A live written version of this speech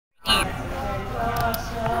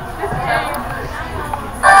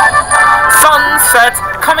Sunsets,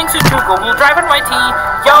 coming soon to Google Drive and YT.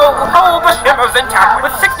 Yo, ho, the Shimmers in town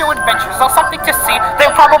with 6 new adventures or something to see.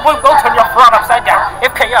 They probably will turn your front upside down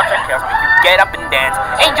if chaos and chaos make you get up and dance.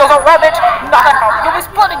 Angels are rubbish, not a help. You'll be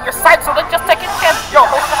splitting your sides, so then just take a chance. Yo,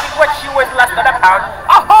 ho, something what you weighs less than a pound.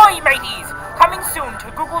 Ahoy, mateys! Coming soon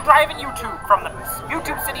to Google Drive and YouTube. From the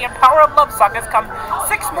YouTube City and Power of Love sagas come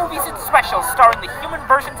 6 movies and specials starring the human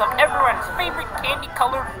versions of everyone's favorite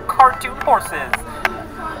candy-colored cartoon horses.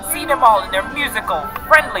 See them all in their musical,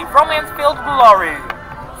 friendly, romance-filled glory.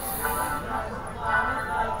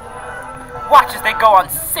 Watch as they go on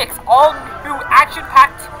 6 all-new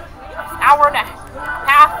action-packed hour and a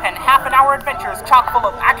half an hour adventures chock full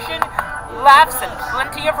of action, laughs, and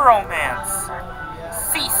plenty of romance.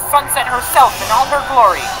 See Sunset herself in all her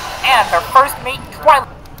glory, and her first mate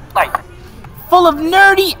Twilight, full of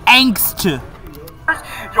nerdy angst.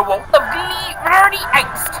 You won't love nerdy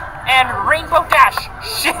angst, and Rainbow Dash,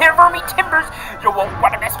 shiver me timbers, you won't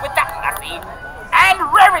want to mess with that lassie, and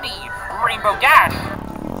Rarity, Rainbow Dash,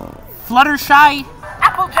 Fluttershy,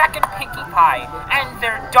 Applejack and Pinkie Pie, and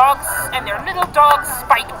their dogs, and their little dog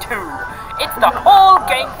Spike too. It's the whole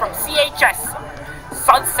gang from CHS.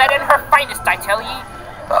 Sunset in her finest, I tell ye.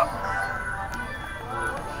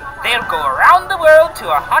 They'll go around the world to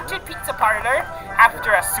a haunted pizza parlor,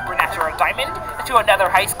 after a supernatural diamond, to another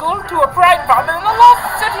high school, to a pride bomber in the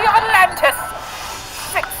lost city of Atlantis.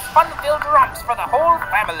 6 fun-filled romps for the whole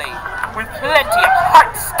family, with plenty of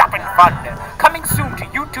heart-stopping fun. Coming soon to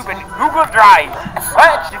YouTube and Google Drive.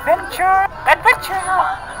 Adventure.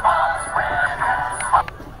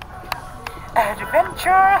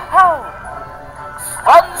 Ho!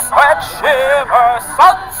 Sunset shimmer,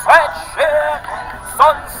 sunset shimmer.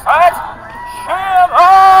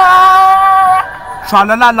 tra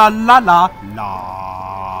la la la la la la.